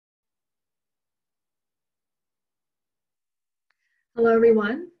Hello,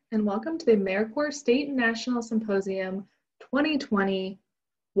 everyone, and welcome to the AmeriCorps State and National Symposium 2020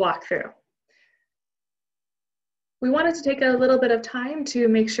 walkthrough. We wanted to take a little bit of time to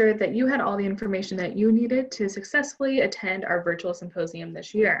make sure that you had all the information that you needed to successfully attend our virtual symposium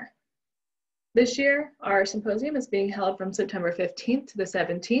this year. This year, our symposium is being held from September 15th to the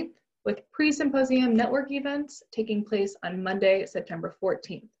 17th, with pre-symposium network events taking place on Monday, September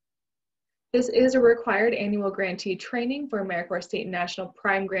 14th. This is a required annual grantee training for AmeriCorps State and National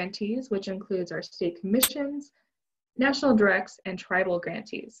Prime grantees, which includes our state commissions, national directs, and tribal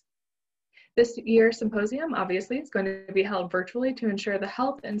grantees. This year's symposium, obviously, is going to be held virtually to ensure the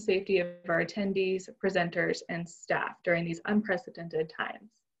health and safety of our attendees, presenters, and staff during these unprecedented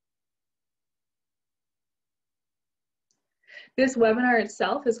times. This webinar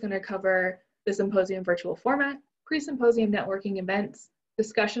itself is going to cover the symposium virtual format, pre-symposium networking events,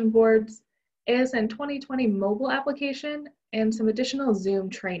 discussion boards, ASN 2020 mobile application, and some additional Zoom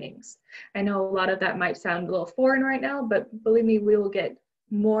trainings. I know a lot of that might sound a little foreign right now, but believe me, we will get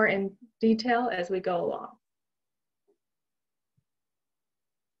more in detail as we go along.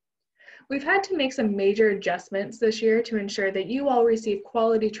 We've had to make some major adjustments this year to ensure that you all receive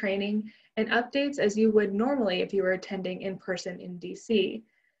quality training and updates as you would normally if you were attending in person in DC.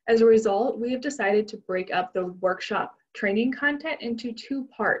 As a result, we have decided to break up the workshop training content into two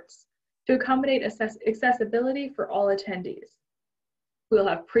parts to accommodate accessibility for all attendees. We'll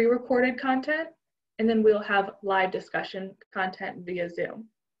have pre-recorded content, and then we'll have live discussion content via Zoom.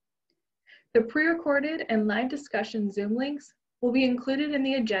 The pre-recorded and live discussion Zoom links will be included in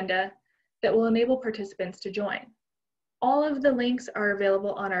the agenda that will enable participants to join. All of the links are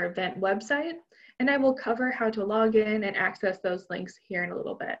available on our event website, and I will cover how to log in and access those links here in a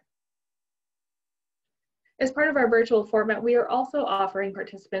little bit. As part of our virtual format, we are also offering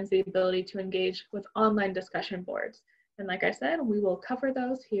participants the ability to engage with online discussion boards. And like I said, we will cover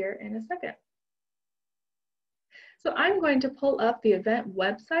those here in a second. So I'm going to pull up the event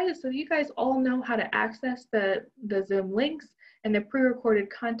website so you guys all know how to access the Zoom links and the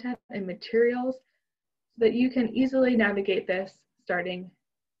pre-recorded content and materials so that you can easily navigate this starting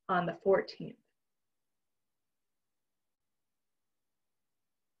on the 14th.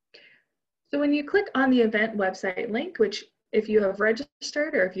 So when you click on the event website link, which if you have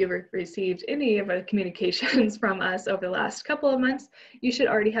registered or if you've received any of the communications from us over the last couple of months, you should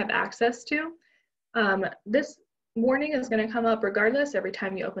already have access to. This warning is going to come up regardless every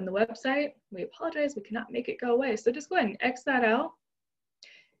time you open the website. We apologize, we cannot make it go away. So just go ahead and X that out.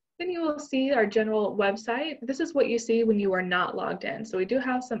 Then you will see our general website. This is what you see when you are not logged in. So we do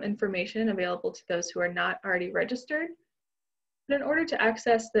have some information available to those who are not already registered. But in order to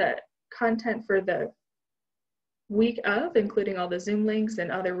access the content for the week of, including all the Zoom links and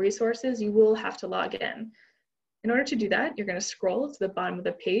other resources, you will have to log in. In order to do that, you're going to scroll to the bottom of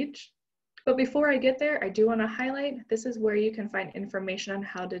the page. But before I get there, I do want to highlight this is where you can find information on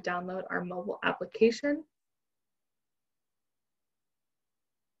how to download our mobile application.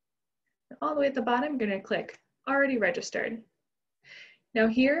 And all the way at the bottom, you're going to click Already Registered. Now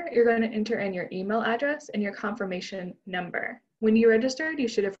here, you're going to enter in your email address and your confirmation number. When you registered, you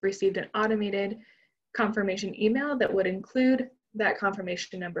should have received an automated confirmation email that would include that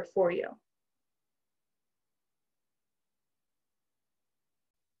confirmation number for you.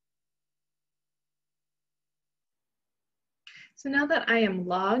 So now that I am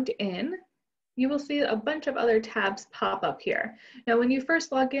logged in, you will see a bunch of other tabs pop up here. Now, when you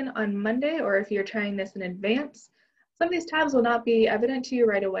first log in on Monday, or if you're trying this in advance, some of these tabs will not be evident to you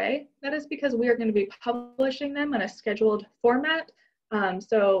right away. That is because we are going to be publishing them in a scheduled format.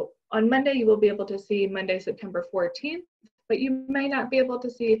 So on Monday, you will be able to see Monday, September 14th, but you may not be able to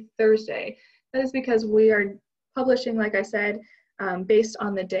see Thursday. That is because we are publishing, like I said, based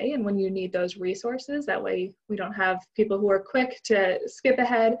on the day and when you need those resources. That way we don't have people who are quick to skip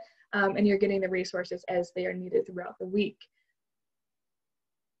ahead and you're getting the resources as they are needed throughout the week.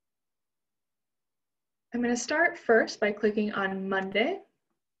 I'm going to start first by clicking on Monday.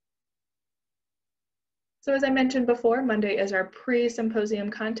 So as I mentioned before, Monday is our pre-symposium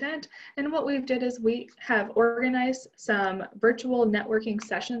content. And what we've did is we have organized some virtual networking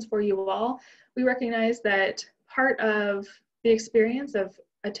sessions for you all. We recognize that part of the experience of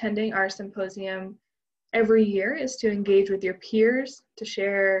attending our symposium every year is to engage with your peers, to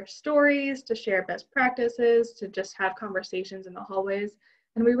share stories, to share best practices, to just have conversations in the hallways.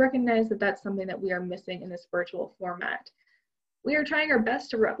 And we recognize that that's something that we are missing in this virtual format. We are trying our best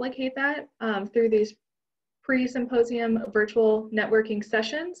to replicate that through these pre-symposium virtual networking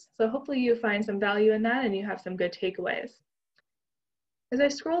sessions. So hopefully you find some value in that and you have some good takeaways. As I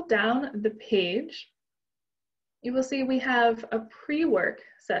scroll down the page, you will see we have a pre-work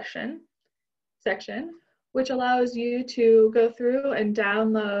section, which allows you to go through and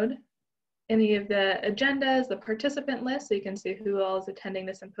download any of the agendas, the participant list, so you can see who all is attending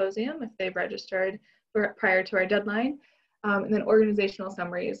the symposium if they've registered prior to our deadline, and then organizational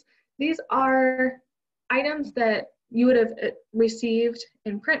summaries. These are items that you would have received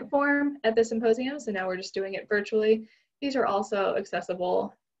in print form at the symposium, so now we're just doing it virtually. These are also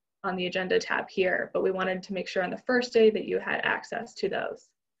accessible on the agenda tab here, but we wanted to make sure on the first day that you had access to those.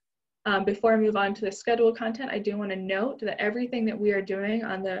 Before I move on to the scheduled content, I do want to note that everything that we are doing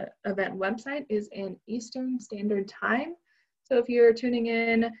on the event website is in Eastern Standard Time. So if you're tuning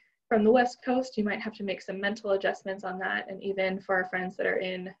in from the West Coast, you might have to make some mental adjustments on that, and even for our friends that are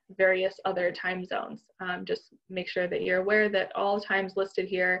in various other time zones. Just make sure that you're aware that all times listed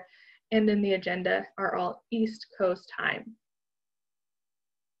here and in the agenda are all East Coast time.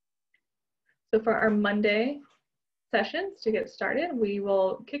 So for our Monday sessions to get started, we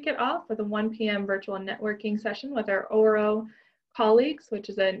will kick it off with a 1 p.m. virtual networking session with our Oro colleagues, which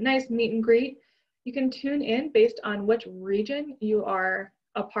is a nice meet and greet. You can tune in based on which region you are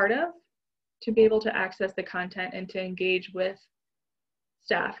a part of to be able to access the content and to engage with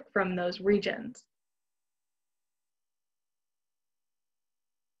staff from those regions.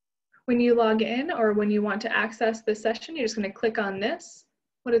 When you log in or when you want to access the session, you're just going to click on this.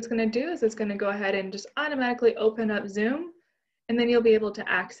 What it's going to do is it's going to go ahead and just automatically open up Zoom, and then you'll be able to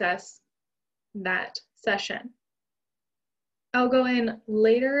access that session. I'll go in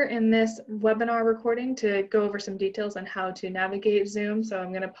later in this webinar recording to go over some details on how to navigate Zoom, so I'm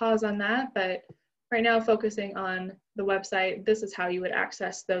going to pause on that, but right now focusing on the website, this is how you would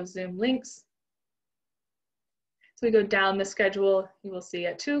access those Zoom links. So we go down the schedule, you will see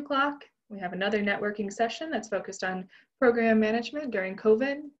at 2 o'clock, we have another networking session that's focused on program management during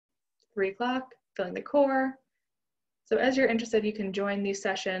COVID. 3 o'clock, filling the core. So as you're interested, you can join these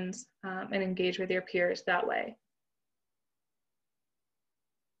sessions and engage with your peers that way.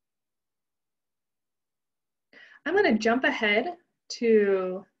 I'm going to jump ahead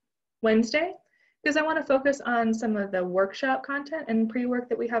to Wednesday because I want to focus on some of the workshop content and pre-work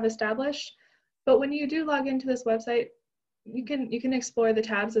that we have established. But when you do log into this website, you can explore the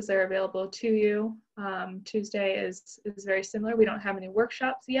tabs as they're available to you. Tuesday is very similar. We don't have any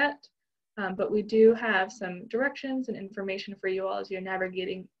workshops yet, but we do have some directions and information for you all as you are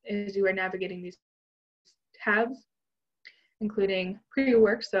navigating these tabs, including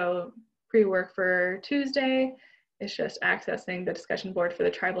pre-work. So pre-work for Tuesday is just accessing the discussion board for the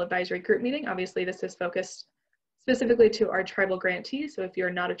Tribal Advisory Group meeting. Obviously, this is focused specifically to our tribal grantees. So if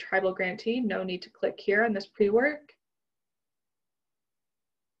you're not a tribal grantee, no need to click here on this pre-work.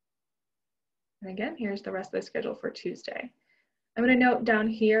 And again, here's the rest of the schedule for Tuesday. I'm going to note down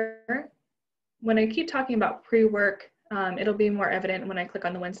here, when I keep talking about pre-work, it'll be more evident when I click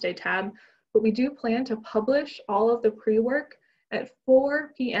on the Wednesday tab, but we do plan to publish all of the pre-work at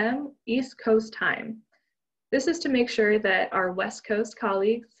 4 p.m. East Coast time. This is to make sure that our West Coast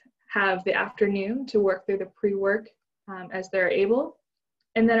colleagues have the afternoon to work through the pre-work as they're able,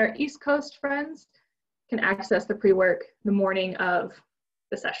 and that our East Coast friends can access the pre-work the morning of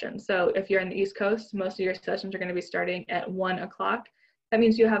the session. So if you're in the East Coast, most of your sessions are going to be starting at 1 o'clock. That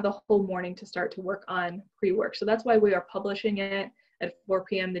means you have the whole morning to start to work on pre-work. So that's why we are publishing it at 4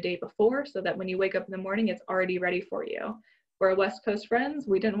 p.m. the day before, so that when you wake up in the morning, it's already ready for you. For our West Coast friends,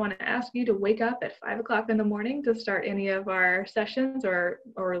 we didn't want to ask you to wake up at 5 o'clock in the morning to start any of our sessions or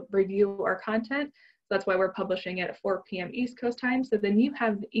review our content. So that's why we're publishing it at 4 p.m. East Coast time. So then you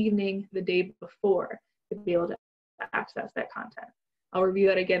have the evening the day before to be able to access that content. I'll review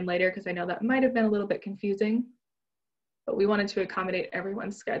that again later because I know that might have been a little bit confusing, but we wanted to accommodate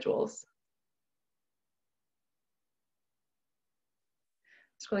everyone's schedules.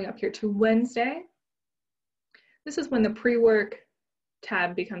 Scrolling up here to Wednesday. This is when the pre-work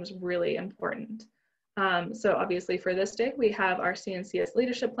tab becomes really important. So obviously for this day, we have our CNCS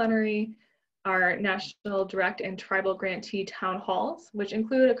Leadership Plenary, our National Direct and Tribal Grantee Town Halls, which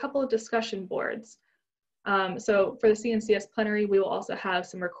include a couple of discussion boards. So for the CNCS Plenary, we will also have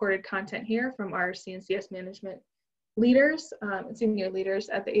some recorded content here from our CNCS management leaders, senior leaders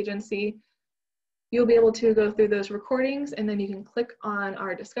at the agency. You'll be able to go through those recordings, and then you can click on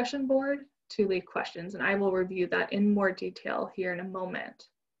our discussion board to leave questions, and I will review that in more detail here in a moment.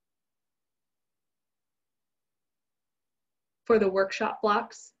 For the workshop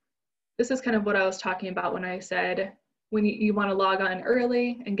blocks, this is kind of what I was talking about when I said when you want to log on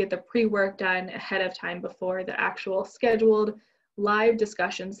early and get the pre-work done ahead of time before the actual scheduled live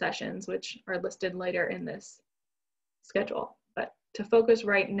discussion sessions, which are listed later in this schedule. But to focus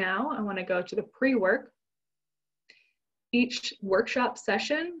right now, I want to go to the pre-work. Each workshop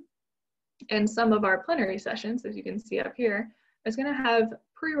session and some of our plenary sessions, as you can see up here, is going to have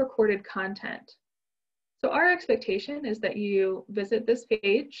pre-recorded content. So our expectation is that you visit this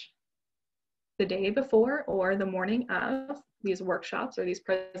page the day before or the morning of these workshops or these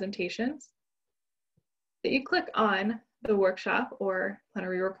presentations, that you click on the workshop or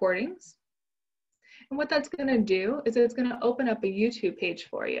plenary recordings. And what that's going to do is it's going to open up a YouTube page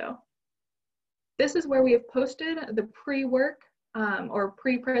for you. This is where we have posted the pre-work or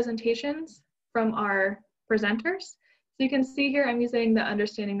pre-presentations from our presenters. So you can see here I'm using the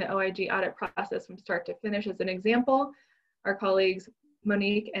Understanding the OIG Audit Process from Start to Finish as an example. Our colleagues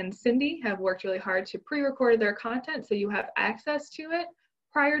Monique and Cindy have worked really hard to pre-record their content so you have access to it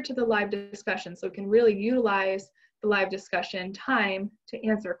prior to the live discussion, so you can really utilize the live discussion time to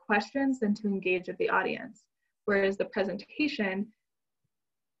answer questions and to engage with the audience. Whereas the presentation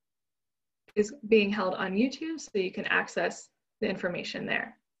is being held on YouTube so you can access the information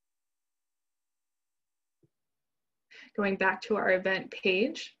there. Going back to our event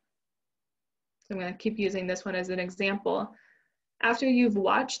page, so I'm going to keep using this one as an example. After you've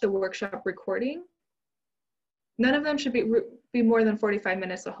watched the workshop recording, none of them should be more than 45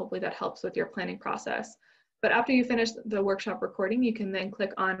 minutes, so hopefully that helps with your planning process. But after you finish the workshop recording, you can then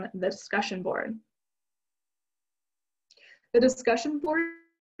click on the discussion board. The discussion board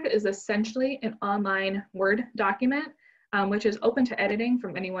is essentially an online Word document, which is open to editing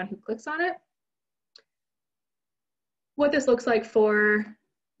from anyone who clicks on it. What this looks like for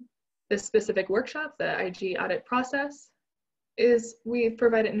this specific workshop, the IG audit process, is we've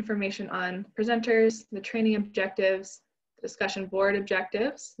provided information on presenters, the training objectives, the discussion board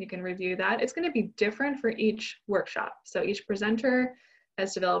objectives. You can review that. It's going to be different for each workshop. So each presenter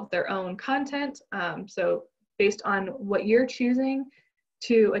has developed their own content. So based on what you're choosing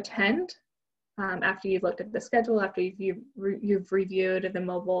to attend, after you've looked at the schedule, after you've reviewed the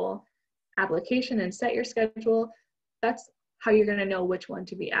mobile application and set your schedule, that's how you're going to know which one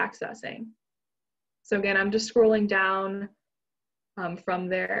to be accessing. So again, I'm just scrolling down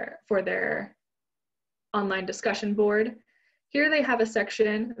for their online discussion board. Here they have a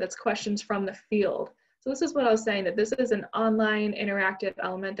section that's questions from the field. So this is what I was saying, that this is an online interactive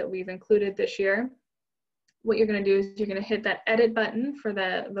element that we've included this year. What you're going to do is you're going to hit that edit button for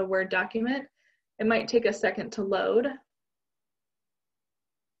the Word document. It might take a second to load.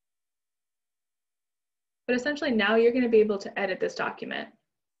 But essentially now you're going to be able to edit this document.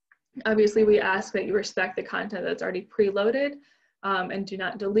 Obviously, we ask that you respect the content that's already preloaded and do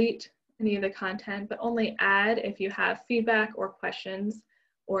not delete any of the content, but only add if you have feedback or questions,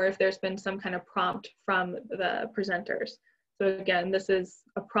 or if there's been some kind of prompt from the presenters. So again, this is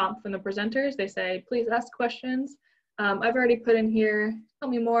a prompt from the presenters. They say, please ask questions. I've already put in here, tell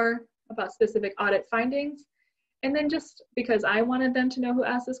me more about specific audit findings. And then just because I wanted them to know who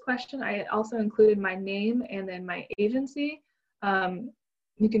asked this question, I also included my name and then my agency.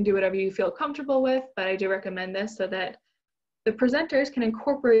 You can do whatever you feel comfortable with, but I do recommend this so that the presenters can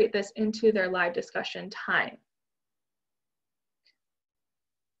incorporate this into their live discussion time.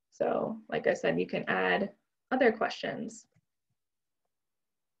 So like I said, you can add other questions.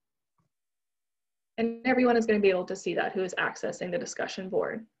 And everyone is going to be able to see that who is accessing the discussion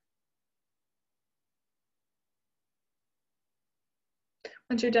board.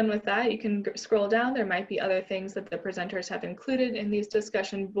 Once you're done with that, you can scroll down. There might be other things that the presenters have included in these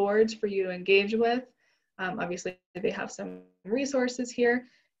discussion boards for you to engage with. Obviously, they have some resources here.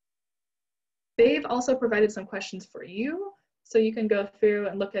 They've also provided some questions for you. So you can go through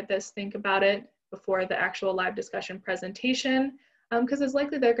and look at this, think about it before the actual live discussion presentation, because it's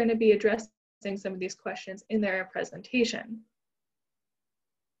likely they're going to be addressing some of these questions in their presentation.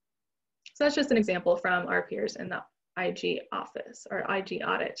 So that's just an example from our peers in the IG office or IG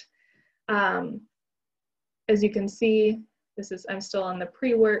audit. As you can see, I'm still on the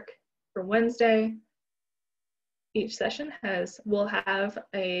pre-work for Wednesday. Each session will have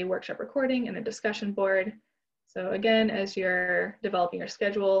a workshop recording and a discussion board. So again, as you're developing your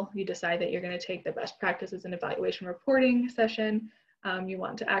schedule, you decide that you're going to take the best practices and evaluation reporting session. You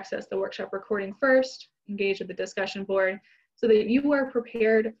want to access the workshop recording first, engage with the discussion board so that you are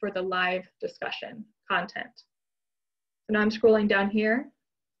prepared for the live discussion content. So now I'm scrolling down here.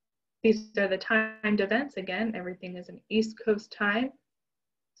 These are the timed events. Again, everything is in East Coast time.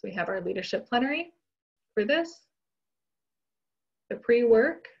 So we have our leadership plenary for this. The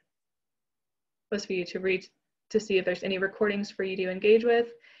pre-work was for you to read to see if there's any recordings for you to engage with.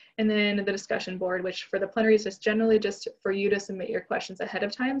 And then the discussion board, which for the plenary is just generally just for you to submit your questions ahead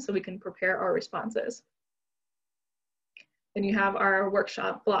of time so we can prepare our responses. Then you have our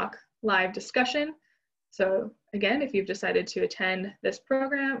workshop block live discussion. So again, if you've decided to attend this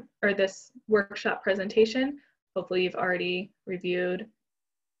program or this workshop presentation, hopefully you've already reviewed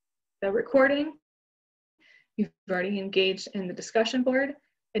the recording, you've already engaged in the discussion board,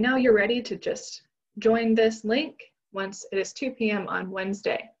 and now you're ready to just join this link once it is 2 p.m. on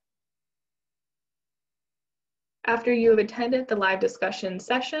Wednesday. After you have attended the live discussion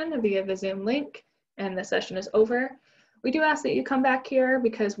session via the Zoom link and the session is over, we do ask that you come back here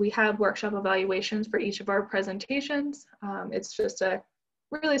because we have workshop evaluations for each of our presentations. It's just a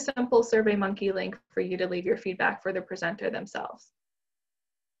really simple SurveyMonkey link for you to leave your feedback for the presenter themselves.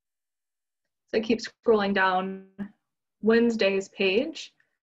 So keep scrolling down Wednesday's page.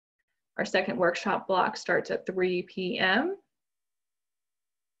 Our second workshop block starts at 3 p.m.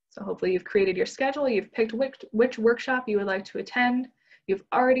 So hopefully you've created your schedule, you've picked which workshop you would like to attend. You've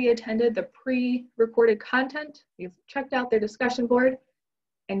already attended the pre-recorded content, you've checked out their discussion board,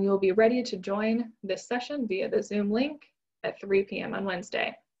 and you'll be ready to join this session via the Zoom link at 3 p.m. on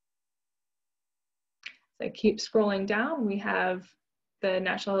Wednesday. So keep scrolling down. We have the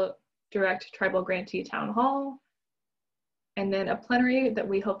National Direct Tribal Grantee Town Hall, and then a plenary that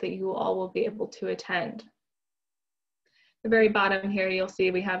we hope that you all will be able to attend. At the very bottom here, you'll see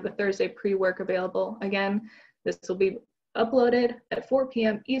we have the Thursday pre-work available. Again, this will be uploaded at 4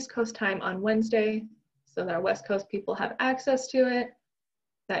 p.m. East Coast time on Wednesday, so that our West Coast people have access to it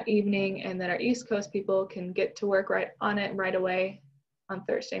that evening, and that our East Coast people can get to work on it right away on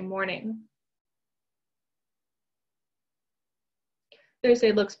Thursday morning.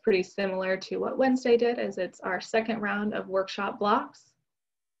 Thursday looks pretty similar to what Wednesday did, as it's our second round of workshop blocks.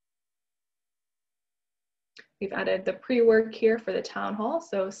 We've added the pre-work here for the town hall,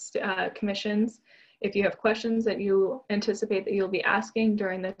 so commissions, if you have questions that you anticipate that you'll be asking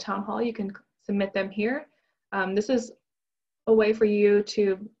during the town hall, you can submit them here. This is a way for you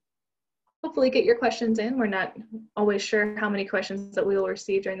to hopefully get your questions in. We're not always sure how many questions that we will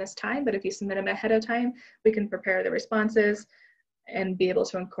receive during this time, but if you submit them ahead of time, we can prepare the responses and be able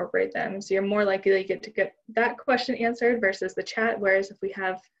to incorporate them. So you're more likely to get that question answered versus the chat, whereas if we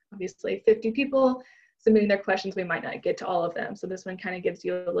have obviously 50 people submitting their questions, we might not get to all of them. So this one kind of gives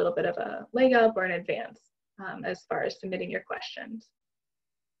you a little bit of a leg up or an advance as far as submitting your questions.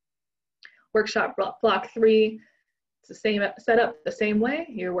 Workshop block 3, it's the same setup the same way,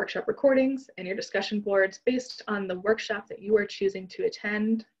 your workshop recordings and your discussion boards based on the workshop that you are choosing to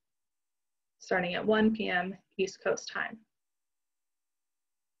attend, starting at 1 p.m. East Coast time.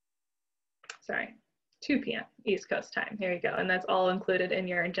 Sorry, 2 p.m. East Coast time, here you go. And that's all included in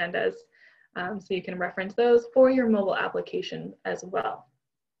your agendas. So you can reference those for your mobile application as well.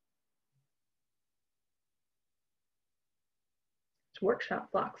 Workshop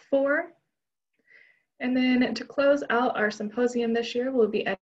block 4. And then to close out our symposium this year, we'll be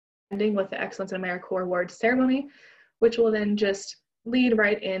ending with the Excellence in AmeriCorps Award ceremony, which will then just lead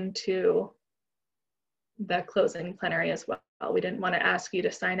right into the closing plenary as well. We didn't want to ask you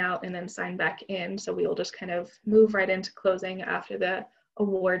to sign out and then sign back in, so we will just kind of move right into closing after the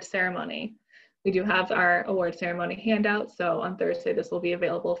award ceremony. We do have our award ceremony handout, so on Thursday this will be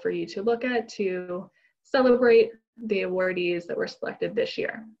available for you to look at to celebrate the awardees that were selected this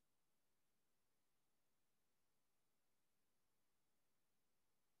year.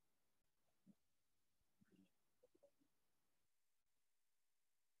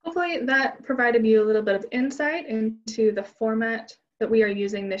 Hopefully that provided you a little bit of insight into the format that we are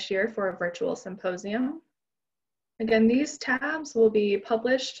using this year for a virtual symposium. Again, these tabs will be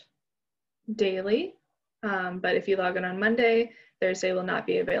published daily, but if you log in on Monday, Thursday will not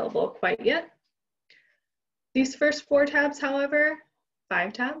be available quite yet. These first 4 tabs, however,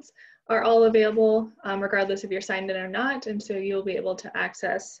 5 tabs, are all available regardless if you're signed in or not, and so you'll be able to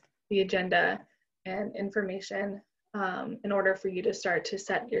access the agenda and information in order for you to start to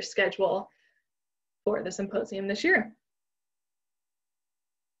set your schedule for the symposium this year.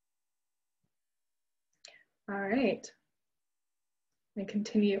 All right, and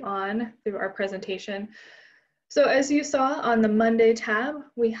continue on through our presentation. So as you saw on the Monday tab,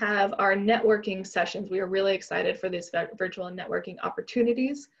 we have our networking sessions. We are really excited for these virtual networking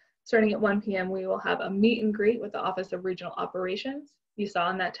opportunities. Starting at 1 p.m., we will have a meet and greet with the Office of Regional Operations. You saw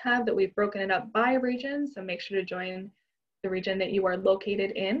on that tab that we've broken it up by region, so make sure to join the region that you are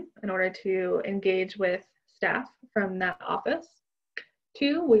located in order to engage with staff from that office.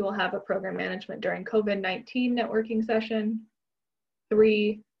 2, we will have a program management during COVID-19 networking session.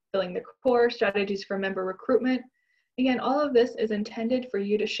 3, filling the core, strategies for member recruitment. Again, all of this is intended for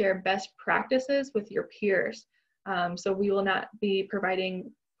you to share best practices with your peers. So we will not be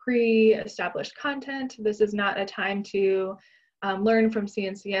providing pre-established content. This is not a time to learn from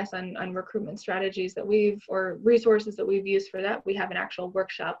CNCS on recruitment strategies that or resources that we've used for that. We have an actual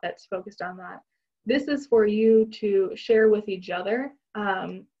workshop that's focused on that. This is for you to share with each other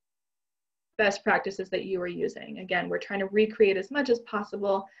best practices that you are using. Again, we're trying to recreate as much as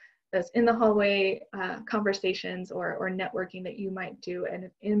possible that's in the hallway conversations or networking that you might do in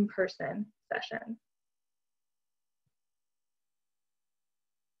an in-person session.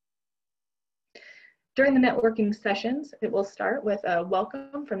 During the networking sessions, it will start with a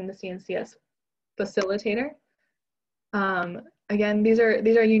welcome from the CNCS facilitator. Again, these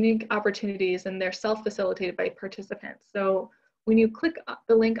are unique opportunities and they're self-facilitated by participants. So when you click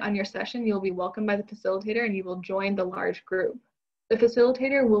the link on your session, you'll be welcomed by the facilitator and you will join the large group. The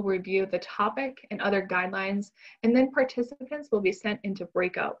facilitator will review the topic and other guidelines, and then participants will be sent into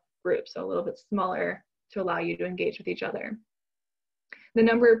breakout groups, so a little bit smaller to allow you to engage with each other. The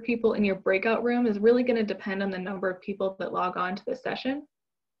number of people in your breakout room is really going to depend on the number of people that log on to the session.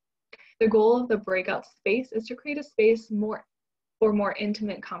 The goal of the breakout space is to create a space for more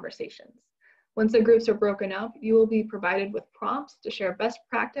intimate conversations. Once the groups are broken up, you will be provided with prompts to share best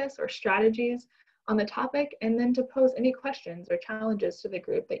practice or strategies on the topic, and then to pose any questions or challenges to the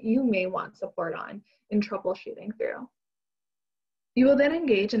group that you may want support on in troubleshooting through. You will then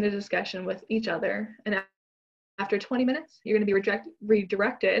engage in a discussion with each other, and after 20 minutes, you're going to be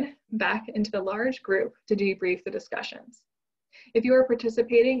redirected back into the large group to debrief the discussions. If you are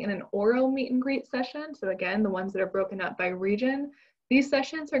participating in an oral meet and greet session, so again, the ones that are broken up by region, these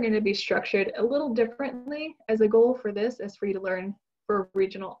sessions are going to be structured a little differently, as the goal for this is for you to learn for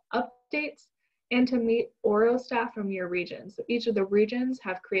regional updates and to meet Oro staff from your region. So each of the regions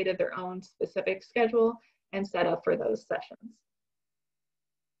have created their own specific schedule and set up for those sessions.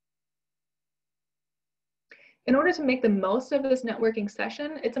 In order to make the most of this networking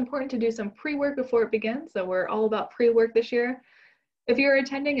session, it's important to do some pre-work before it begins. So we're all about pre-work this year. If you're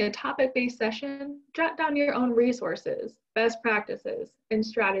attending a topic-based session, jot down your own resources, best practices, and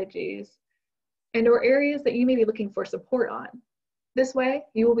strategies, and/or areas that you may be looking for support on. This way,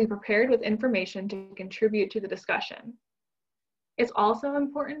 you will be prepared with information to contribute to the discussion. It's also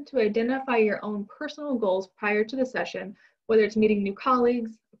important to identify your own personal goals prior to the session, whether it's meeting new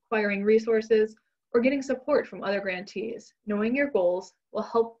colleagues, acquiring resources, or getting support from other grantees. Knowing your goals will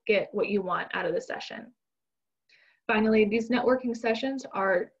help get what you want out of the session. Finally, these networking sessions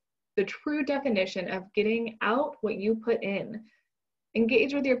are the true definition of getting out what you put in.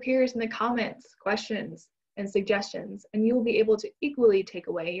 Engage with your peers in the comments, questions, and suggestions, and you will be able to equally take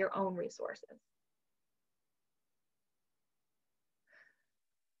away your own resources.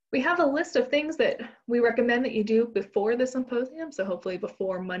 We have a list of things that we recommend that you do before the symposium, so hopefully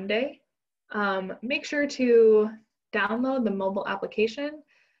before Monday. Make sure to download the mobile application.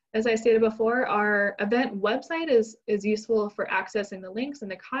 As I stated before, our event website is useful for accessing the links and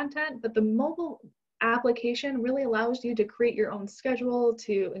the content, but the mobile application really allows you to create your own schedule,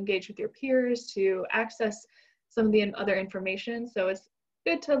 to engage with your peers, to access some of the other information. So it's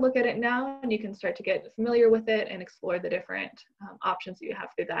good to look at it now, and you can start to get familiar with it and explore the different options that you have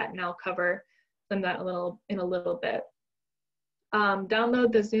through that. And I'll cover some of that in a little bit.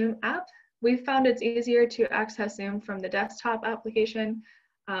 Download the Zoom app. We found it's easier to access Zoom from the desktop application.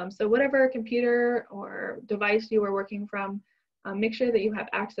 So whatever computer or device you are working from, make sure that you have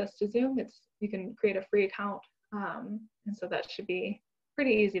access to Zoom. You can create a free account, and so that should be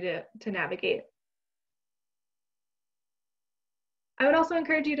pretty easy to navigate. I would also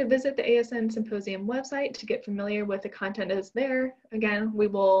encourage you to visit the ASN Symposium website to get familiar with the content that is there. Again, we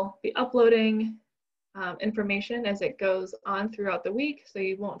will be uploading information as it goes on throughout the week, so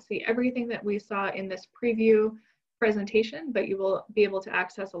you won't see everything that we saw in this preview presentation, but you will be able to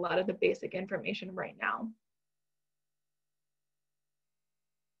access a lot of the basic information right now.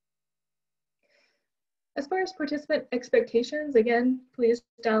 As far as participant expectations, again, please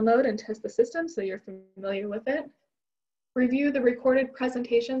download and test the system so you're familiar with it. Review the recorded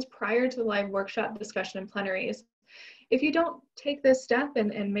presentations prior to the live workshop discussion and plenaries. If you don't take this step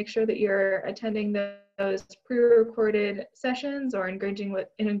and make sure that you're attending those pre-recorded sessions or engaging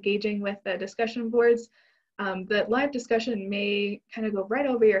with the discussion boards, the live discussion may kind of go right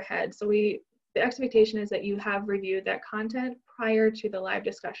over your head. So the expectation is that you have reviewed that content prior to the live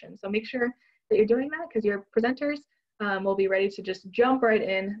discussion. So make sure that you're doing that, because your presenters will be ready to just jump right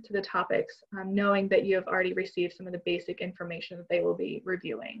in to the topics, knowing that you have already received some of the basic information that they will be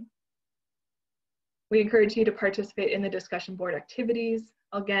reviewing. We encourage you to participate in the discussion board activities.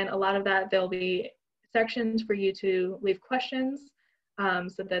 Again, a lot of that, there'll be sections for you to leave questions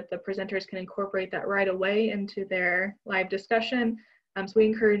so that the presenters can incorporate that right away into their live discussion. So we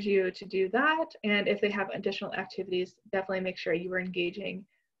encourage you to do that. And if they have additional activities, definitely make sure you are engaging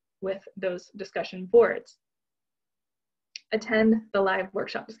with those discussion boards. Attend the live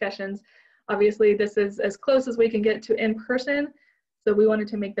workshop discussions. Obviously, this is as close as we can get to in person. So we wanted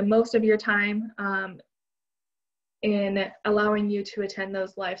to make the most of your time in allowing you to attend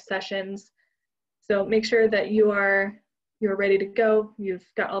those live sessions. So make sure that you're ready to go, you've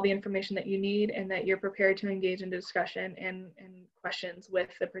got all the information that you need, and that you're prepared to engage in discussion and questions with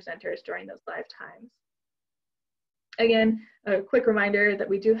the presenters during those live times. Again, a quick reminder that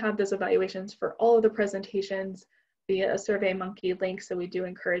we do have those evaluations for all of the presentations via a SurveyMonkey link, so we do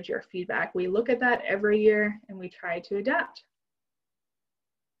encourage your feedback. We look at that every year and we try to adapt.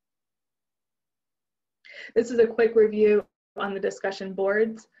 This is a quick review on the discussion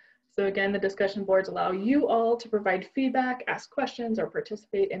boards. So again, the discussion boards allow you all to provide feedback, ask questions, or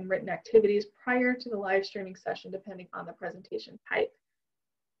participate in written activities prior to the live streaming session, depending on the presentation type.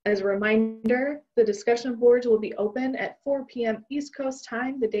 As a reminder, the discussion boards will be open at 4 p.m. East Coast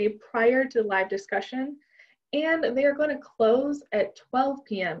time the day prior to the live discussion, and they are going to close at 12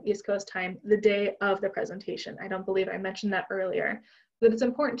 p.m. East Coast time the day of the presentation. I don't believe I mentioned that earlier, but it's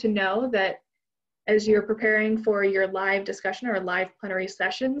important to know that as you're preparing for your live discussion or live plenary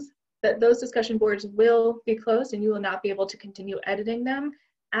sessions, that those discussion boards will be closed and you will not be able to continue editing them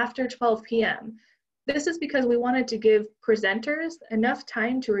after 12 p.m. This is because we wanted to give presenters enough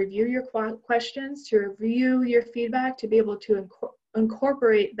time to review your questions, to review your feedback, to be able to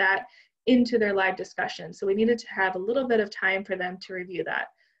incorporate that into their live discussion. So we needed to have a little bit of time for them to review that.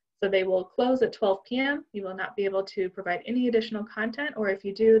 So they will close at 12 p.m. You will not be able to provide any additional content, or if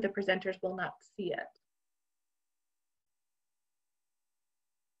you do, the presenters will not see it.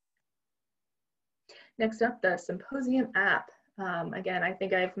 Next up, the Symposium app. Again, I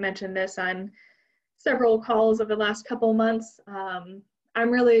think I've mentioned this on several calls over the last couple months. I'm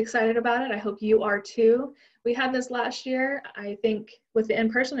really excited about it. I hope you are too. We had this last year. I think with the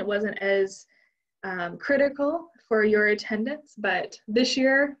in-person, it wasn't as critical for your attendance, but this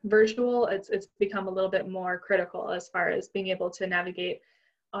year, virtual, it's become a little bit more critical as far as being able to navigate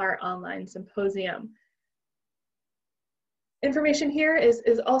our online symposium. Information here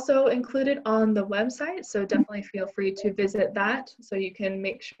is also included on the website, so definitely feel free to visit that so you can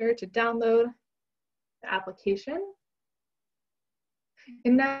make sure to download the application.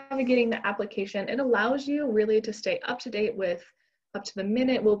 In navigating the application, it allows you really to stay up to date with up to the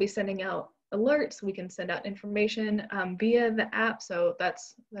minute. We'll be sending out alerts. We can send out information via the app, so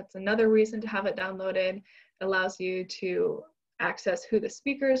that's another reason to have it downloaded. It allows you to access who the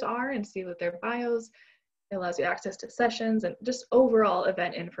speakers are and see what their bios. It allows you access to sessions and just overall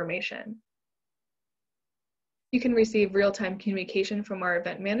event information. You can receive real-time communication from our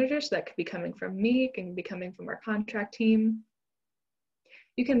event managers. So that could be coming from me, it can be coming from our contract team.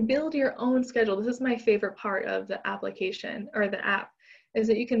 You can build your own schedule. This is my favorite part of the application or the app, is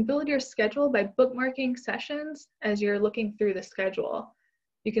that you can build your schedule by bookmarking sessions as you're looking through the schedule.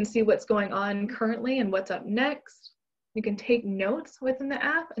 You can see what's going on currently and what's up next. You can take notes within the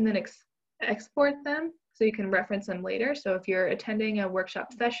app and then export them so you can reference them later. So if you're attending a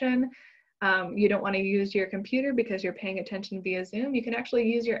workshop session, you don't want to use your computer because you're paying attention via Zoom, you can actually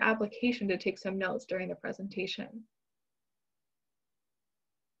use your application to take some notes during the presentation.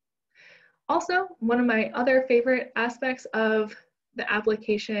 Also, one of my other favorite aspects of the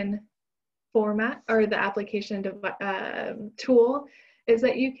application format or the application tool is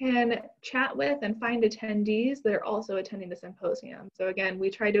that you can chat with and find attendees that are also attending the symposium. So again, we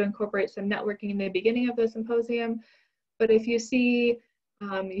try to incorporate some networking in the beginning of the symposium, but if you see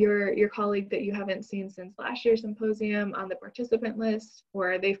your colleague that you haven't seen since last year's symposium on the participant list,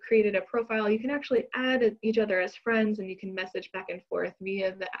 or they've created a profile, you can actually add each other as friends and you can message back and forth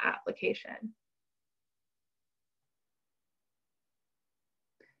via the application.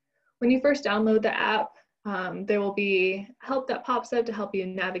 When you first download the app, there will be help that pops up to help you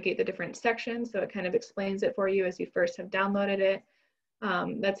navigate the different sections. So it kind of explains it for you as you first have downloaded it.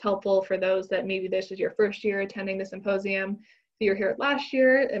 That's helpful for those that maybe this is your first year attending the symposium. If you were here last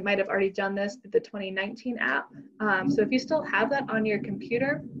year, it might have already done this with the 2019 app. So if you still have that on your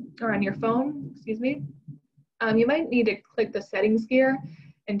computer or on your phone, excuse me, you might need to click the settings gear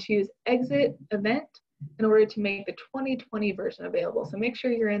and choose exit event in order to make the 2020 version available. So make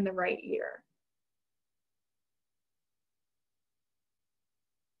sure you're in the right year.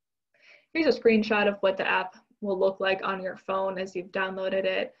 Here's a screenshot of what the app will look like on your phone as you've downloaded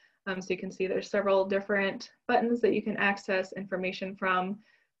it. So you can see there's several different buttons that you can access information from.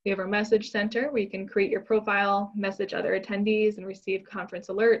 We have our message center where you can create your profile, message other attendees, and receive conference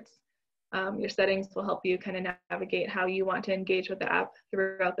alerts. Your settings will help you kind of navigate how you want to engage with the app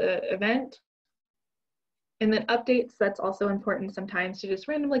throughout the event. And then updates, that's also important sometimes to just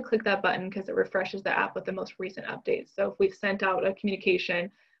randomly click that button because it refreshes the app with the most recent updates. So if we've sent out a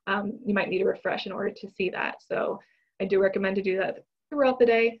communication, you might need to refresh in order to see that. So I do recommend to do that throughout the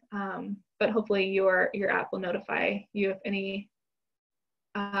day, but hopefully your app will notify you if any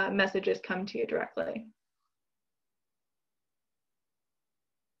messages come to you directly.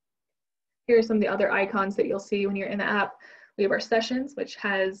 Here are some of the other icons that you'll see when you're in the app. We have our sessions, which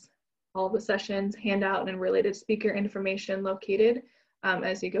has all the sessions, handout, and related speaker information located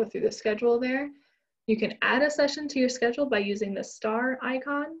as you go through the schedule there. You can add a session to your schedule by using the star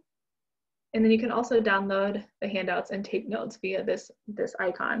icon. And then you can also download the handouts and take notes via this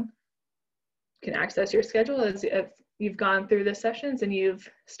icon. You can access your schedule as if you've gone through the sessions and you've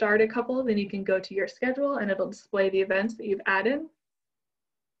started a couple, then you can go to your schedule and it'll display the events that you've added.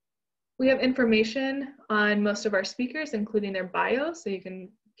 We have information on most of our speakers, including their bios, so you can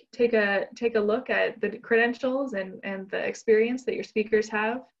take a look at the credentials and the experience that your speakers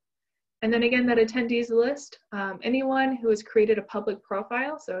have. And then again, that attendees list, anyone who has created a public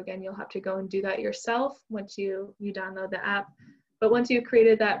profile, so again, you'll have to go and do that yourself once you download the app. But once you've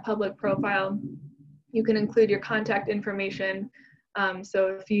created that public profile, you can include your contact information.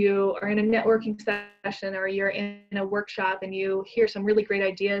 So if you are in a networking session or you're in a workshop and you hear some really great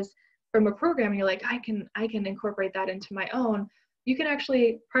ideas from a program and you're like, I can incorporate that into my own, you can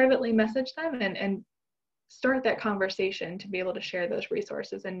actually privately message them and start that conversation to be able to share those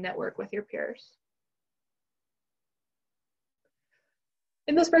resources and network with your peers.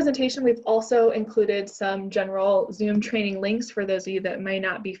 In this presentation, we've also included some general Zoom training links for those of you that may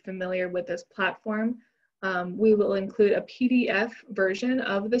not be familiar with this platform. We will include a PDF version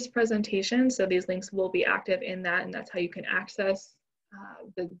of this presentation, so these links will be active in that, and that's how you can access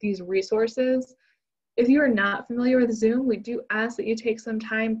these resources. If you are not familiar with Zoom, we do ask that you take some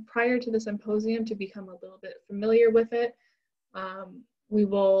time prior to the symposium to become a little bit familiar with it. We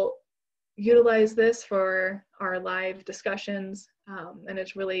will utilize this for our live discussions, and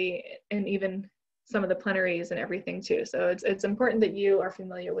it's really, and even some of the plenaries and everything too. So it's important that you are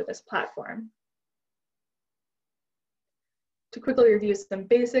familiar with this platform. To quickly review some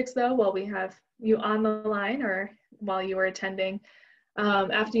basics though, while we have you on the line or while you are attending,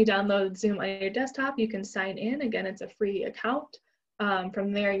 after you download Zoom on your desktop, you can sign in. Again, it's a free account.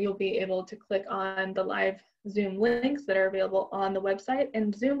 From there, you'll be able to click on the live Zoom links that are available on the website,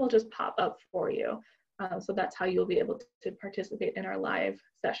 and Zoom will just pop up for you. So that's how you'll be able to participate in our live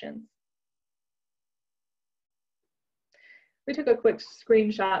sessions. We took a quick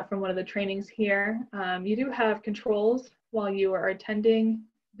screenshot from one of the trainings here. You do have controls while you are attending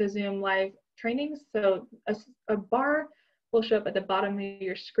the Zoom live trainings. So a bar will show up at the bottom of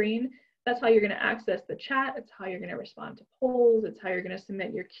your screen. That's how you're going to access the chat. It's how you're going to respond to polls. It's how you're going to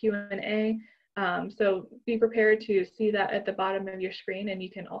submit your Q&A. So be prepared to see that at the bottom of your screen, and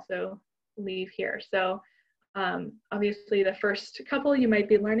you can also leave here. So obviously the first couple you might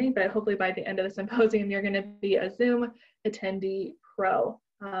be learning, but hopefully by the end of the symposium, you're going to be a Zoom attendee pro.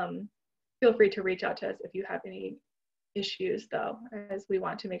 Feel free to reach out to us if you have any issues though, as we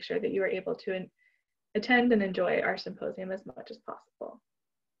want to make sure that you are able to attend and enjoy our symposium as much as possible.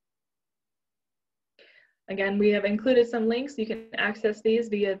 Again, we have included some links. You can access these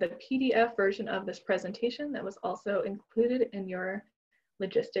via the PDF version of this presentation that was also included in your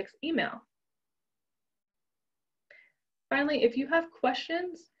logistics email. Finally, if you have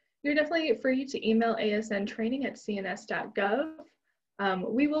questions, you're definitely free to email asntraining@cns.gov.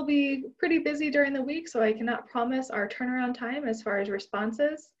 We will be pretty busy during the week, so I cannot promise our turnaround time as far as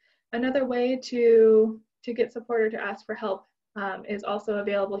responses. Another way to get support or to ask for help is also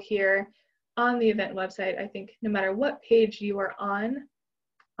available here on the event website. I think no matter what page you are on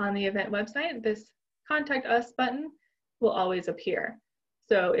the event website, this Contact Us button will always appear.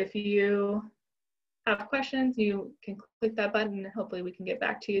 So if you have questions, you can click that button and hopefully we can get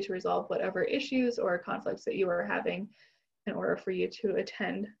back to you to resolve whatever issues or conflicts that you are having in order for you to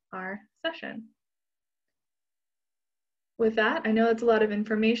attend our session. With that, I know it's a lot of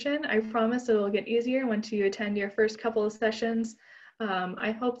information. I promise it will get easier once you attend your first couple of sessions.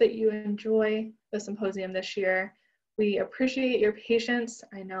 I hope that you enjoy the symposium this year. We appreciate your patience.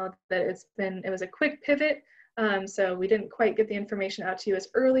 I know that it was a quick pivot, so we didn't quite get the information out to you as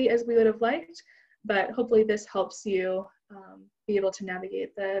early as we would have liked, but hopefully this helps you be able to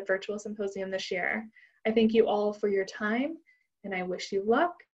navigate the virtual symposium this year. I thank you all for your time, and I wish you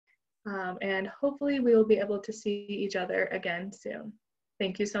luck. And hopefully we will be able to see each other again soon.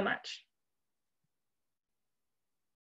 Thank you so much.